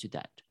it comes to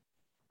that.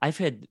 I've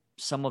had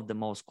some of the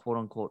most quote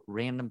unquote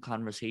random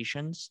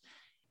conversations,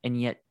 and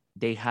yet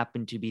they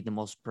happen to be the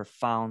most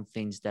profound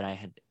things that I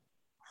had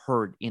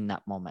heard in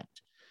that moment.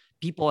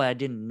 People I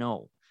didn't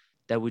know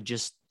that would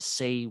just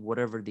say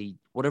whatever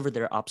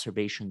their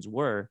observations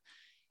were.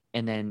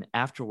 And then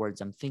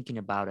afterwards, I'm thinking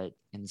about it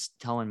and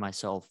telling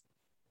myself,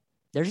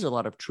 there's a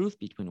lot of truth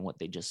between what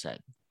they just said.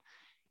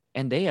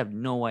 And they have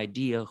no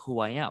idea who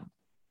I am.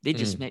 They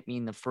just met me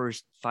in the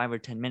first 5 or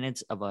 10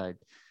 minutes of a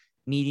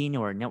meeting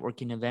or a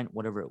networking event,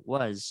 whatever it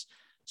was.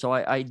 So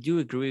I do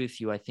agree with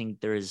you. I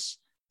think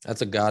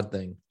that's a God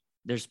thing.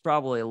 There's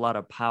probably a lot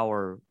of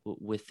power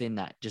within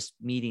that, just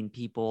meeting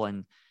people.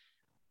 And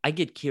I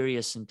get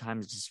curious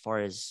sometimes as far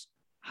as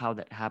how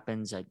that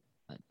happens. I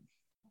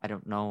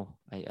don't know.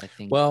 I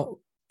think.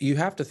 Well, you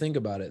have to think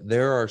about it.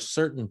 There are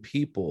certain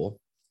people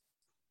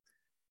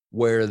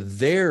where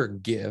their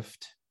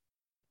gift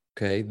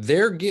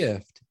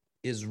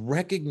is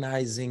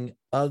recognizing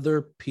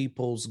other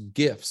people's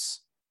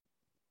gifts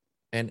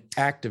and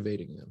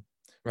activating them,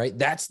 right?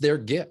 That's their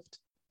gift.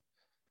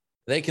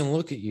 They can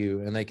look at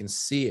you and they can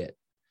see it.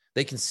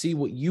 They can see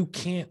what you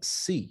can't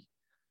see.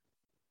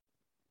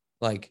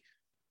 Like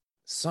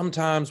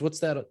sometimes, what's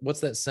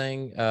that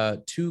saying?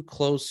 Too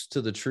close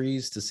to the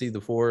trees to see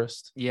the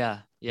forest. Yeah.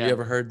 You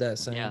ever heard that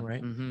saying, yeah.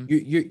 right? Mm-hmm.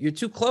 You're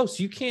too close.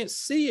 You can't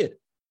see it.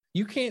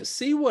 You can't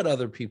see what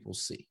other people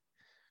see,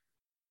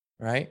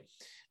 right?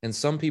 And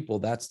some people,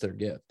 that's their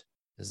gift,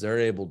 is they're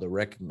able to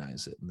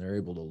recognize it and they're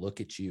able to look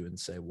at you and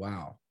say,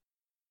 wow,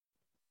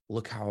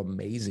 look how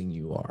amazing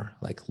you are.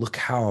 Like, look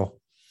how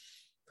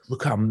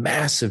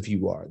massive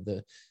you are,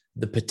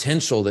 the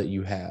potential that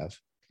you have,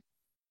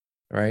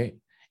 right?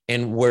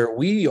 And where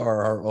we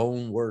are our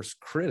own worst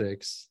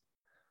critics,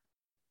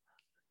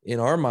 in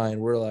our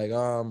mind, we're like,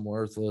 oh, I'm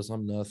worthless.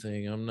 I'm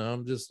nothing.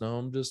 I'm just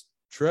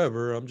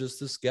Trevor. I'm just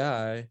this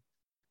guy.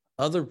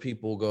 Other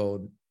people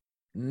go,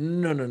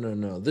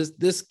 no.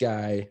 This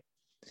guy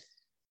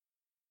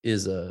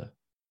is a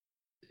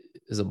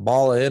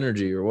ball of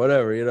energy or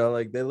whatever,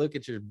 like they look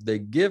at the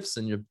gifts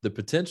and the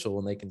potential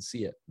and they can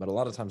see it. But a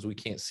lot of times we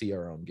can't see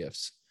our own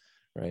gifts,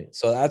 right?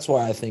 So that's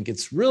why I think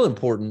it's real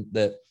important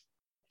that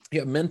you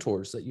have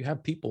mentors, that you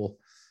have people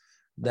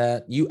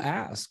that you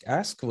ask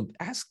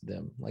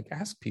them, like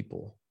ask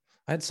people.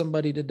 I had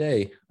somebody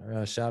today,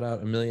 shout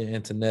out Amelia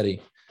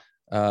Antonetti.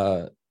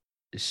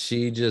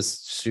 She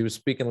was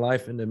speaking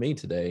life into me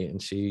today.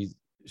 And she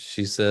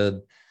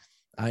said,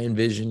 I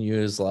envision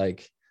you as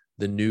like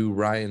the new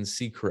Ryan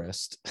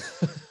Seacrest.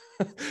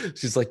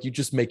 She's like, you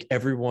just make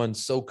everyone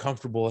so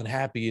comfortable and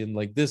happy and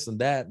like this and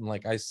that. And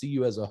like, I see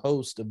you as a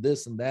host of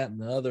this and that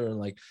and the other. And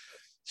like,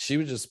 she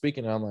was just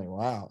speaking. And I'm like,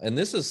 wow. And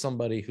this is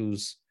somebody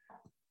who's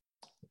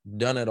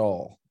done it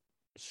all.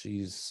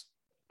 She's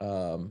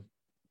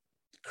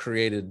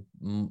created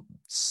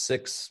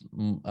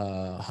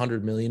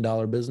 $600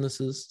 million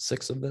businesses,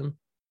 6 of them.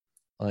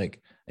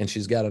 Like, and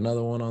she's got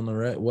another one on the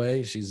right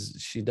way.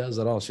 She does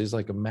it all. She's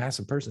like a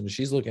massive person.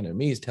 She's looking at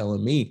me, he's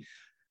telling me,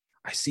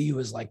 I see you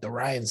as like the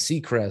Ryan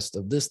Seacrest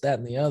of this, that,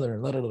 and the other.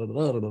 And,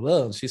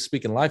 and she's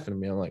speaking life into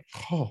me. I'm like,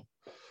 oh,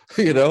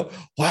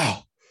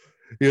 wow,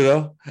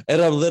 and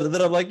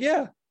then I'm like,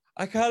 yeah,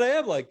 I kind of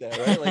am like that,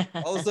 right? Like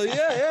all of a sudden,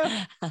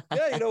 yeah,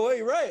 you know what,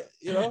 you're right.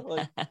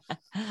 Like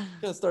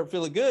gonna start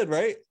feeling good,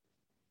 right?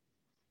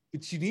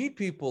 But you need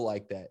people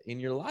like that in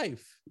your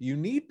life. You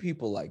need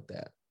people like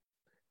that.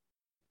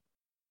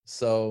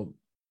 So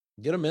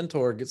get a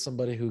mentor, get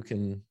somebody who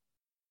can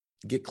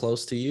get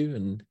close to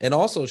you. And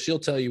also she'll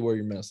tell you where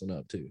you're messing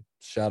up too.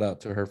 Shout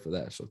out to her for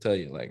that. She'll tell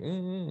you like,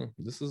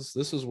 this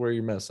is where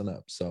you're messing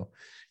up. So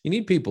you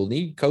need people,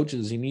 need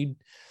coaches, you need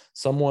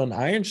someone.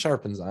 Iron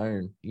sharpens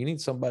iron. You need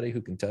somebody who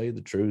can tell you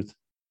the truth.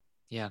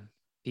 Yeah.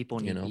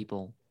 People need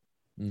people.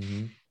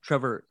 Mm-hmm.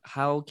 Trevor,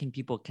 how can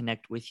people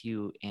connect with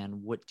you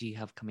and what do you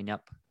have coming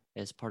up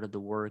as part of the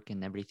work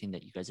and everything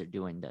that you guys are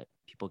doing that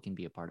people can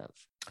be a part of?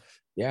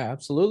 Yeah,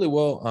 absolutely.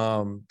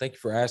 Well, thank you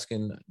for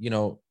asking.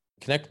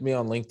 Connect with me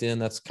on LinkedIn.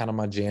 That's kind of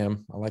my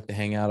jam. I like to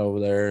hang out over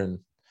there, and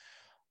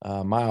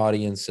my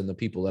audience and the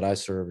people that I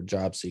serve are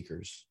job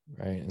seekers,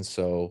 right? And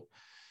so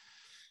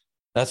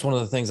that's one of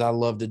the things I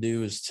love to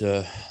do, is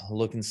to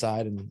look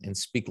inside and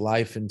speak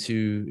life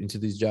into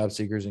these job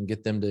seekers and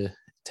get them to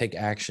take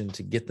action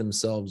to get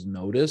themselves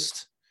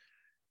noticed.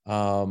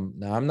 Now,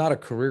 I'm not a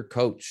career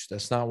coach.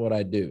 That's not what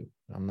I do.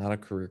 I'm not a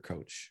career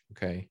coach.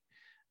 Okay.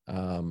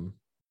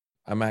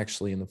 I'm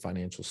actually in the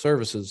financial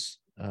services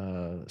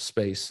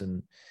space,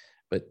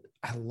 but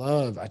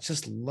I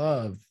just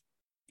love,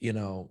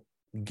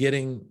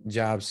 getting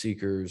job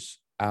seekers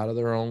out of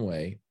their own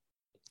way,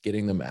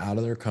 getting them out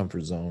of their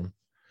comfort zone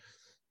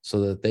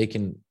so that they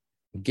can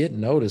get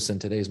noticed in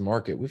today's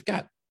market. We've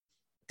got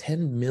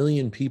 10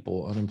 million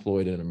people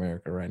unemployed in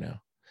America right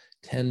now.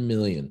 10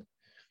 million.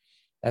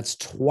 That's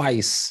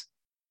twice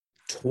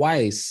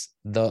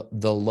the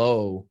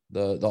low,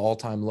 the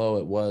all-time low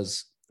it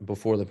was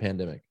before the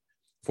pandemic.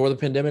 Before the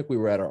pandemic, we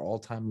were at our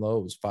all-time low.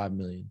 It was 5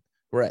 million.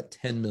 We're at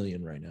 10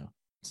 million right now.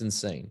 It's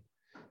insane.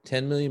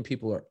 10 million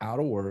people are out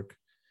of work.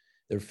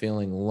 They're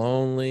feeling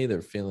lonely.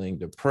 They're feeling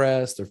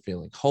depressed. They're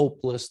feeling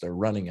hopeless. They're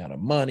running out of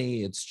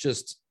money.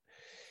 It's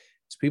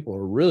people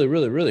are really,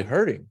 really, really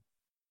hurting.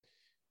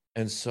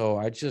 And so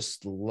I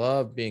just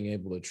love being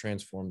able to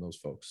transform those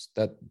folks.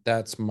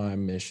 That's my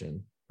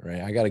mission,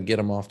 right? I got to get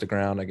them off the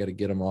ground. I got to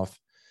get them off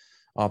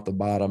the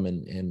bottom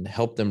and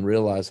help them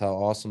realize how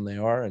awesome they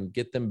are and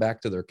get them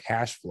back to their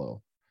cash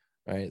flow,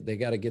 right? They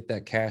got to get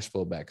that cash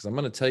flow back. Because I'm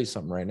going to tell you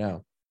something right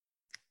now.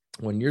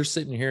 When you're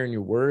sitting here and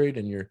you're worried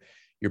and you're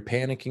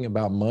panicking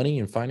about money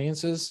and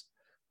finances,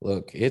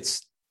 look,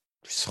 it's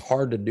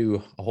hard to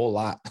do a whole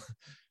lot.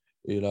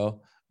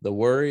 The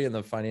worry and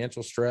the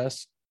financial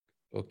stress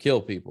will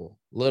kill people.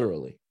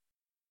 Literally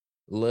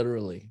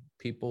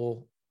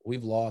people,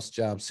 we've lost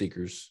job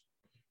seekers,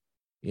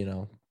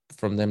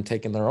 from them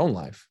taking their own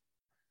life.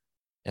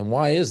 And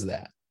why is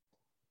that?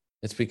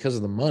 It's because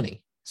of the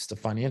money. It's the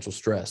financial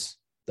stress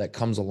that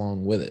comes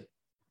along with it,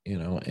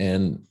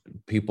 and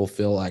people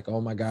feel like, oh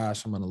my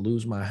gosh, I'm going to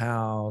lose my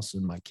house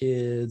and my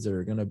kids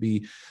are going to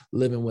be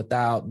living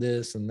without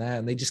this and that.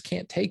 And they just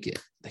can't take it.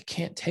 They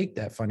can't take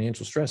that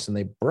financial stress and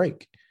they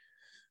break,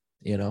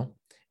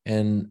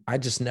 and I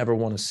just never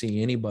want to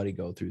see anybody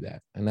go through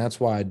that. And that's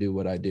why I do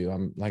what I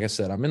do. Like I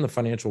said, I'm in the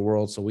financial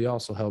world. So we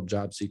also help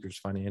job seekers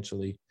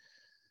financially.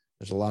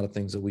 There's a lot of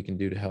things that we can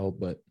do to help,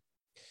 but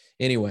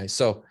anyway,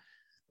 so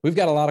we've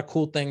got a lot of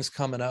cool things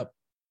coming up.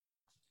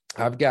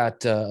 I've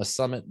got a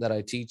summit that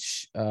I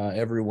teach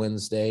every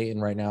Wednesday,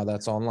 and right now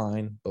that's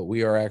online, but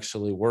we are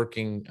actually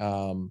working,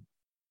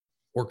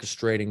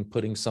 orchestrating,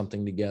 putting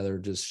something together,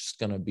 just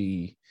going to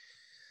be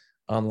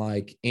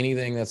unlike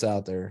anything that's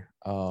out there.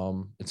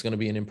 It's going to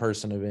be an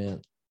in-person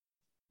event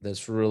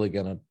that's really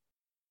going to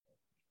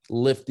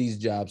lift these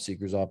job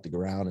seekers off the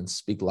ground and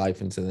speak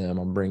life into them.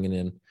 I'm bringing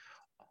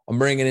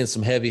in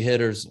some heavy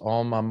hitters,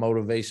 all my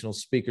motivational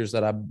speakers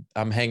that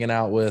I'm hanging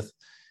out with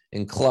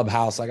in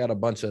Clubhouse. I got a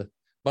bunch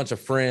of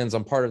friends.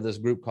 I'm part of this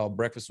group called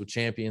Breakfast with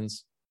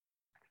Champions,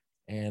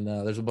 and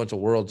there's a bunch of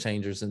world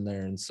changers in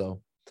there. And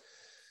so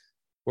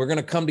we're going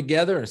to come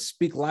together and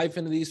speak life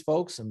into these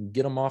folks and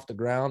get them off the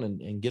ground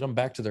and get them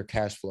back to their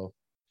cash flow.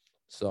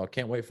 So I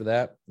can't wait for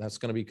that. That's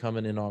going to be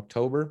coming in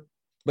October,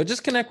 but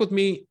just connect with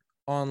me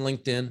on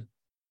LinkedIn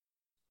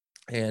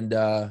and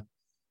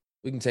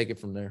we can take it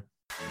from there.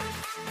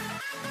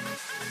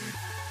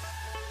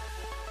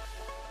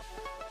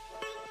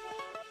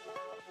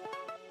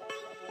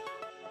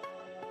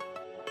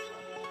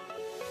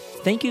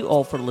 Thank you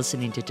all for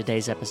listening to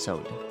today's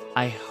episode.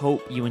 I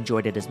hope you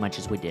enjoyed it as much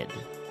as we did.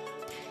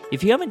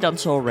 If you haven't done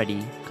so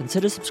already,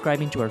 consider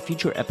subscribing to our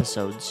future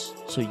episodes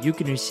so you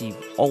can receive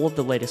all of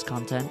the latest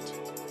content.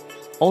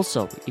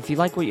 Also, if you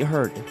like what you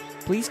heard,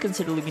 please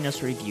consider leaving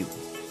us a review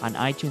on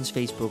iTunes,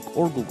 Facebook,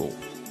 or Google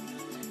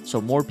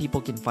so more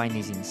people can find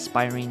these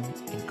inspiring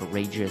and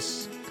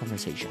courageous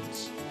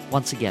conversations.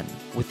 Once again,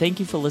 we thank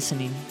you for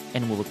listening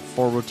and we look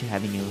forward to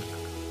having you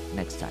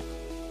next time.